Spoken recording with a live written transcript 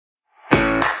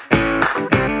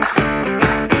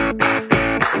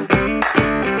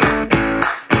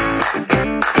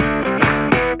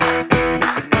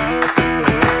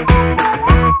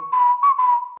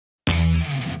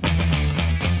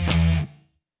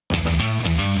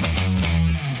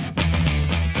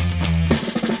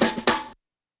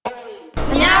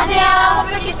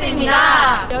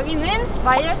반갑습니다. 여기는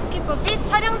마이얼 스키퍼핏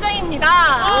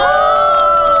촬영장입니다.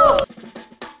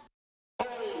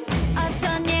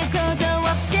 어떤 예고도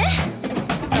없이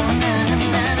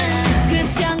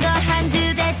급정거 한두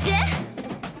대째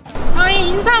저희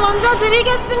인사 먼저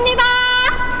드리겠습니다.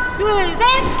 둘, 셋!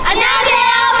 안녕하세요,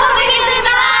 퍼플키스입니다.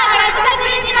 잘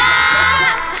부탁드립니다.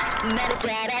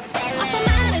 어서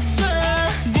말해줘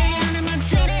내 안의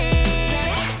목소리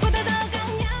보다 더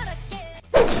강렬하게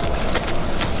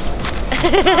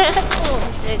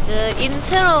지금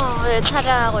인트로를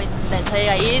촬영하고 있는데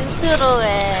저희가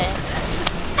인트로에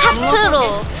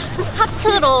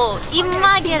하트로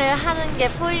입마개를 하는 게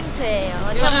포인트예요.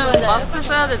 요즘 마스크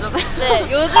써야 되잖아요. 네,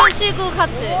 요즘 시국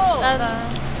하트.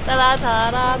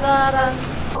 따라다라다란.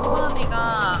 고은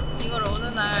언니가 이걸 어느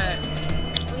날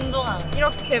운동하고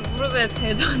이렇게 무릎에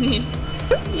대더니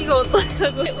이거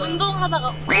어떠냐고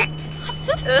운동하다가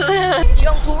하트?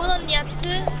 이건 고은 언니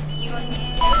하트. 이건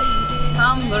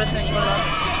다음 노래 때는 이걸로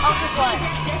좋아요.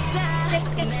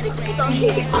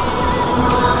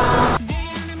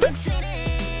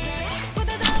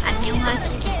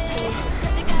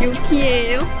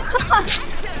 묘티예요.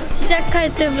 시작할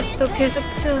때부터 계속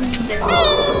추운데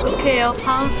어떡해요?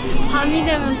 밤이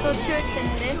되면 또 추울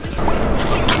텐데.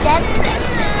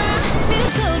 미로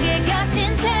속에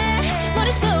갇힌 채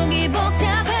머릿속이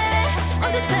복잡해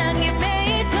온 세상이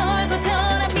매일 돌고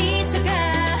돌아 미쳐가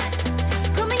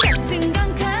고민 같은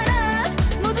건 가라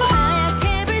모두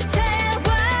하얗게 불태워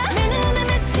내 눈에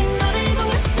맺힌 너를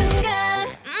보는 순간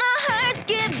My heart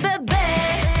skip a beat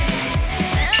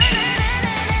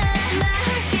My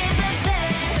heart skip a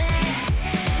beat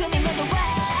숨이 멎어 와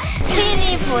체인이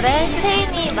볼에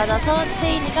체인이 맞아서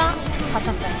체인이가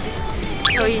다쳤어요.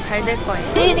 저희 잘 될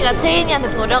거예요. 체인이가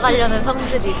체인이한테 돌아가려는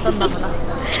성질이 있었나 보다.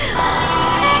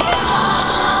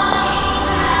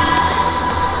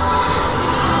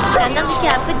 안전지키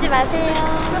아프지 마세요.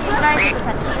 프라이드도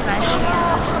다치지 마세요.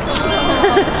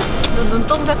 너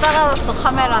눈동자 작아졌어.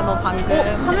 카메라 너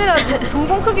방금. 카메라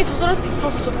동공 크기 조절할 수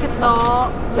있어서 좋겠다.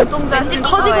 눈동자 렌즈 지금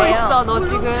낀 커지고 거예요. 있어. 너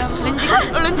지금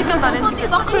렌즈 꼈다. 렌즈 꼈.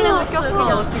 서클렌즈 꼈어.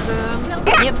 너 지금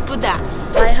예쁘다.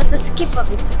 나의 하트 스킵법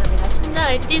있지만 내가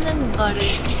심장을 뛰는 거를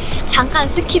잠깐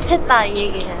스킵했다 이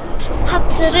얘기는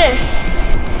하트를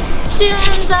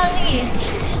심장이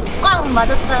꽉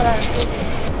맞았다라는 뜻이에요.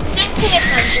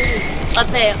 심쿵했다는 뜻이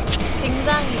어때요?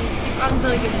 굉장히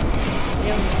직관적인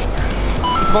내용입니다.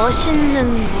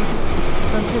 멋있는 모습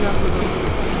전체적으로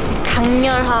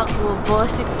강렬하고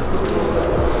멋있고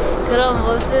그런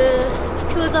모습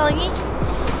표정이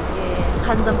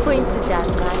관전 포인트지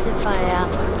않나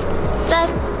싶어요. 짠!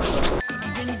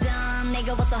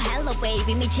 내가 와서 hello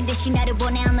baby 미친 듯이 나를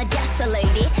원해 I'm a just a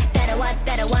lady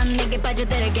따라와 내게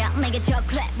빠져들어가 내게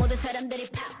chocolate 모든 사람들이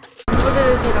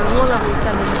친구들을 제가 응원하고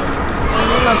있다는 게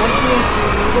얼마나 멋있는지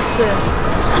모르겠어요.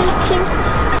 팀.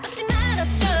 받지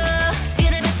말아줘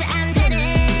그래봤자 안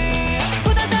되네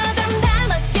보다 더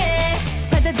담담하게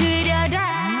받아들여라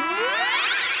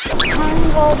한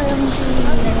걸음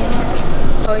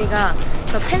뒤에 저희가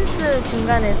저 펜스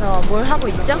중간에서 뭘 하고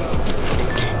있죠?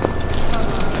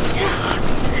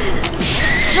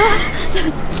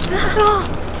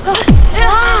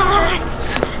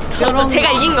 제가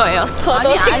이긴 거예요.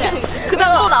 아니 그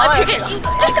다음 또 나와요.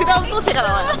 그 다음 또 제가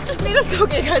나와요. 미러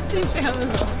속에 갈등제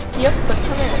하면서 귀엽다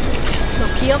카메라. 너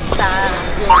귀엽다.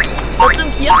 너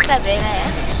좀 귀엽다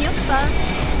내가야. 귀엽다.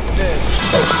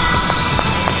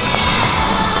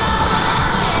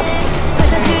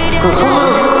 받아들여라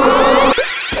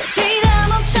뒤다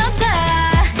멈췄다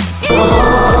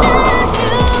이러다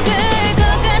죽을 것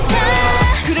같아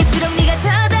그럴수록 네가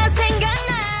더더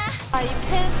생각나 이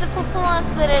펜스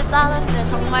퍼포먼스를 짜는데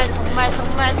정말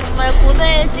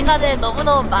고뇌의 시간을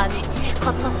너무너무 많이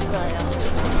거쳤어요.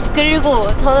 그리고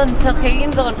저는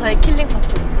개인적으로 저의 킬링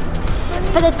파트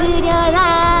받아들여라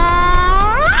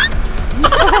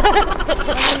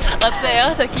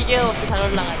어때요? 저 기계음 없이 잘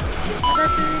올라가요.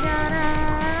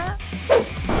 받아들여라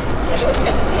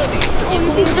이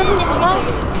공주님과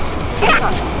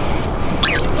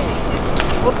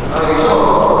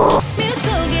미로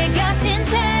속에 갇힌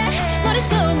채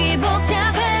머릿속이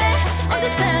복잡해 온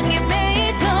세상이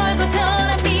매일 돌고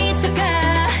돌아 미쳐가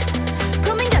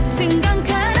고민 같은 건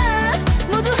가라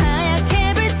모두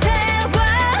하얗게 불태워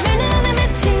내 눈에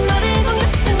맺힌 너를 보는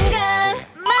순간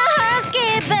My heart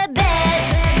skip a beat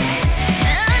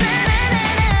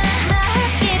My heart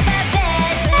skip a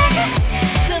beat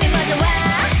숨이 멎어와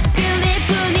들릴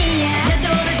뿐이야 나도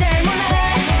널 잘 몰라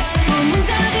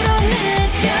본능적으로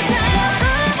느껴져 너로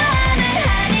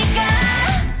반응하니까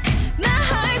My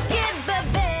heart skip a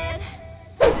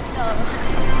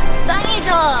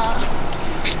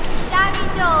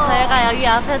여기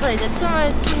앞에서 이제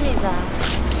춤을 춥니다.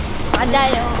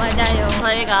 맞아요.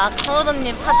 저희가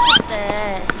코우도님 파티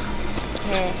때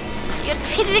이렇게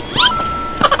휘릭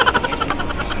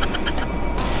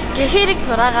이렇게 휘릭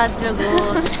돌아가지고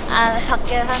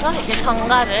밖에서 이게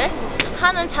정갈을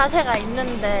하는 자세가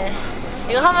있는데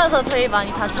이거 하면서 저희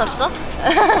많이 다쳤죠?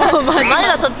 많이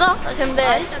다쳤죠?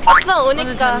 근데 막상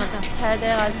오니까 잘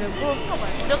돼가지고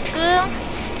조금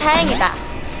다행이다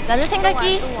라는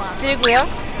생각이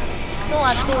들고요.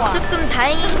 조금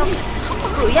다행인 것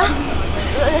같고요.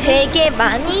 되게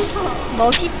많이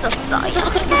멋있었어요. 저도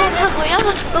그렇게 생각하고요.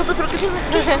 너도 그렇게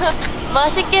생각해?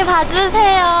 멋있게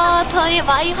봐주세요. 저희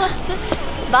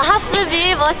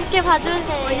마하스비 멋있게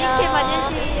봐주세요. 멋있게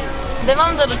봐주세요. 내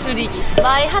맘대로 줄이기.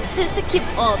 마이 하트 스킵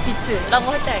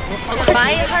비트라고 할 때가 있고.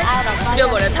 마이 하트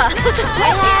줄여버려 다.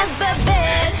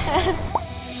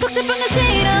 복잡한 거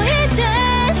싫어해줘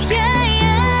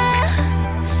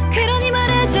그러니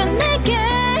말해줘 내게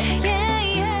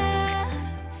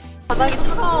바닥이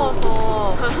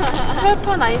차가워서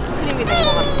철판 아이스크림이 된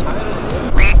것 같아요.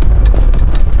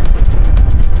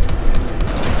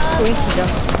 보이시죠?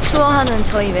 추워하는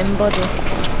저희 멤버들.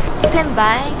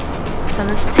 스탠바이,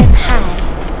 저는 스탠하이.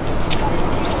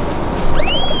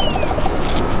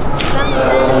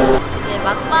 이제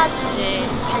막바지를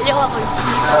달려가고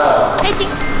있습니다. 화이팅!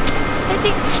 화이팅!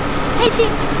 화이팅!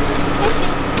 화이팅!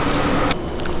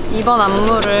 이번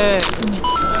안무를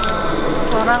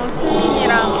저랑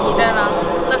태인이랑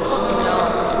이래랑 짰거든요.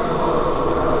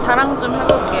 자랑 좀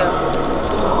해볼게요.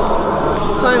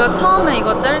 저희가 처음에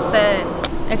이거 짤 때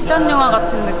액션 영화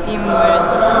같은 느낌을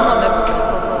진짜 한번 내보고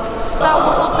싶어서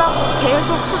짜고 또 짜고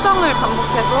계속 수정을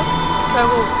반복해서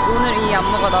결국 오늘 이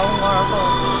안무가 나온 거라서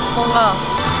뭔가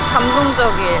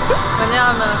감동적이에요.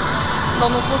 왜냐하면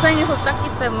너무 고생해서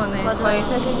짰기 때문에 저희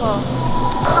셋이서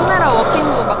카메라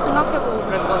워킹도 막 생각해보고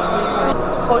그랬거든요. 저희.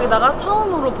 거기다가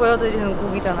처음으로 보여드리는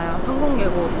곡이잖아요.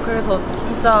 성공예고. 그래서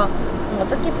진짜 뭔가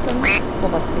뜻깊은 것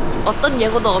같아요. 어떤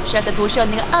예고도 없이 할 때 도시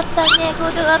언니가 어떤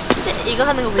예고도 없이 이거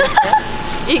하는 거 보셨어요?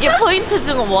 이게 포인트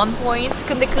중 원 포인트.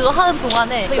 근데 그거 하는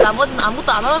동안에 저희 나머지는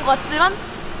아무것도 안 하는 것 같지만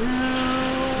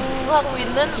하고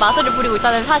있는 마술을 부리고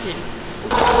있다는 사실.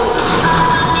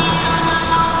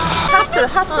 하트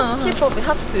스킵업이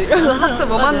하트. 이러면서 하트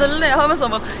뭐 만들래? 하면서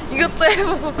막 이것도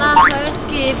해보고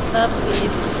스킵업이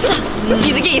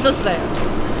이게 있었어요.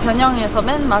 변형해서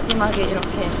맨 마지막에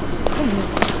이렇게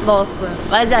넣었어요.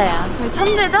 맞아요. 저희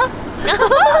천재죠?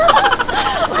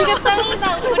 우리가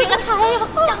짱이다. 우리가 다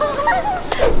해봤자.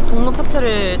 동무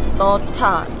파트를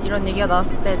넣자 이런 얘기가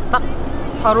나왔을 때 딱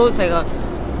바로 제가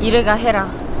이래가 해라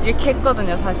이렇게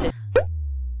했거든요. 사실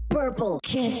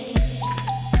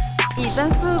이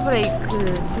댄스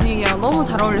브레이크 분위기랑 너무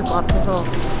잘 어울릴 것 같아서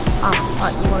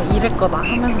이거 이래 거다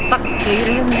하면서 딱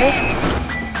얘기를 했는데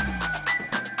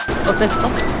어땠어?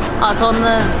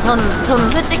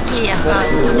 저는 솔직히 약간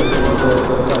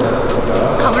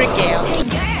가볼게요.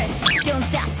 Don't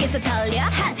stop 계속 달려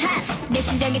내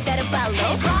심장에 따라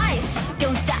follow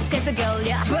Don't stop 계속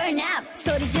걸려 Burn up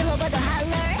소리 질러봐도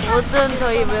holler 모든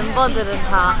저희 멤버들은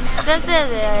다 댄스에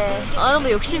대해 어느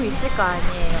정도 욕심이 있을 거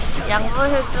아니에요.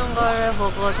 양보해준 걸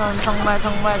보고 전 정말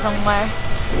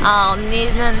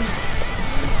언니는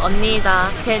언니다.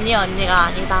 괜히 언니가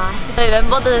아니다. 저희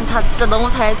멤버들은 다 진짜 너무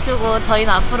잘 추고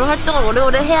저희는 앞으로 활동을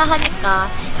오래오래 해야 하니까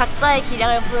각자의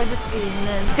기량을 보여줄 수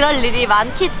있는 그럴 일이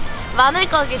많을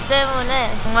거기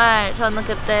때문에 정말 저는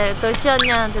그때 도시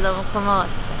언니한테 너무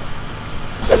고마웠어요.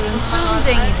 이런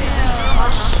추움쟁이들.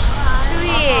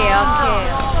 추위에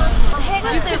약해요.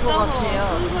 해가 뜰 것 같아요.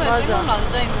 맞아.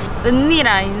 은니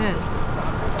라인은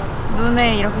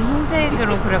눈에 이렇게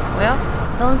흰색으로 그렸고요.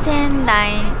 넌센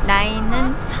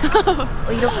라인은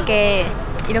이렇게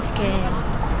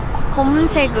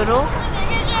검은색으로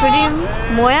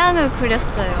그림 모양을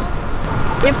그렸어요.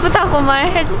 예쁘다고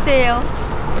말해주세요.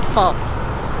 예뻐.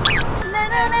 내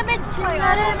눈에 비친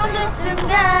너를 보는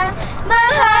순간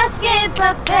My heart skip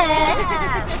a beat.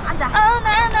 Oh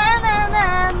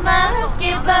나나나나 My heart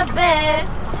skip a beat.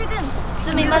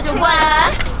 숨이 마저 와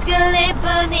끌릴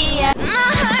뿐이야. My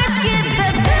heart skip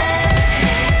a beat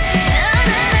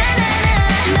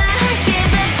My heart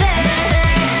skip a beat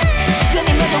숨이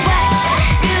모두 와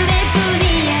끌릴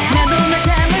뿐이야 나도 널 잘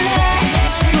몰라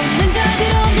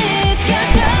본능적으로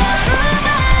느껴져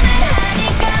후반을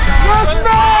하니까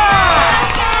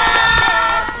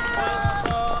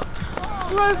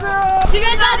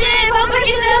지금까지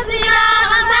퍼플키스였습니다.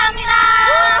 감사합니다.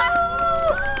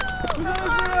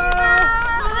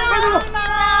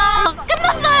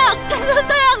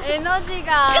 끝났어요.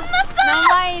 에너지가 끝났어요.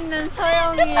 남아있는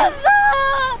소영이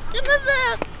끝났어요.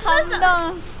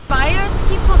 감동.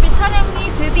 바이올스키퍼비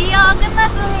촬영이 드디어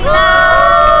끝났습니다.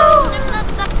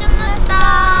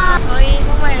 끝났다. 저희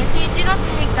정말 열심히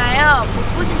찍었으니까요.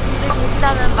 못 보신 분들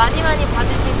계시다면 많이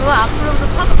봐주시고 앞으로도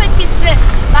퍼플키스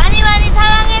많이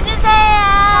사랑해주세요.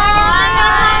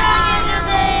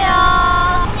 사랑해주세요.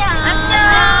 안녕.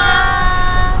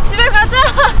 집에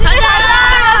가자.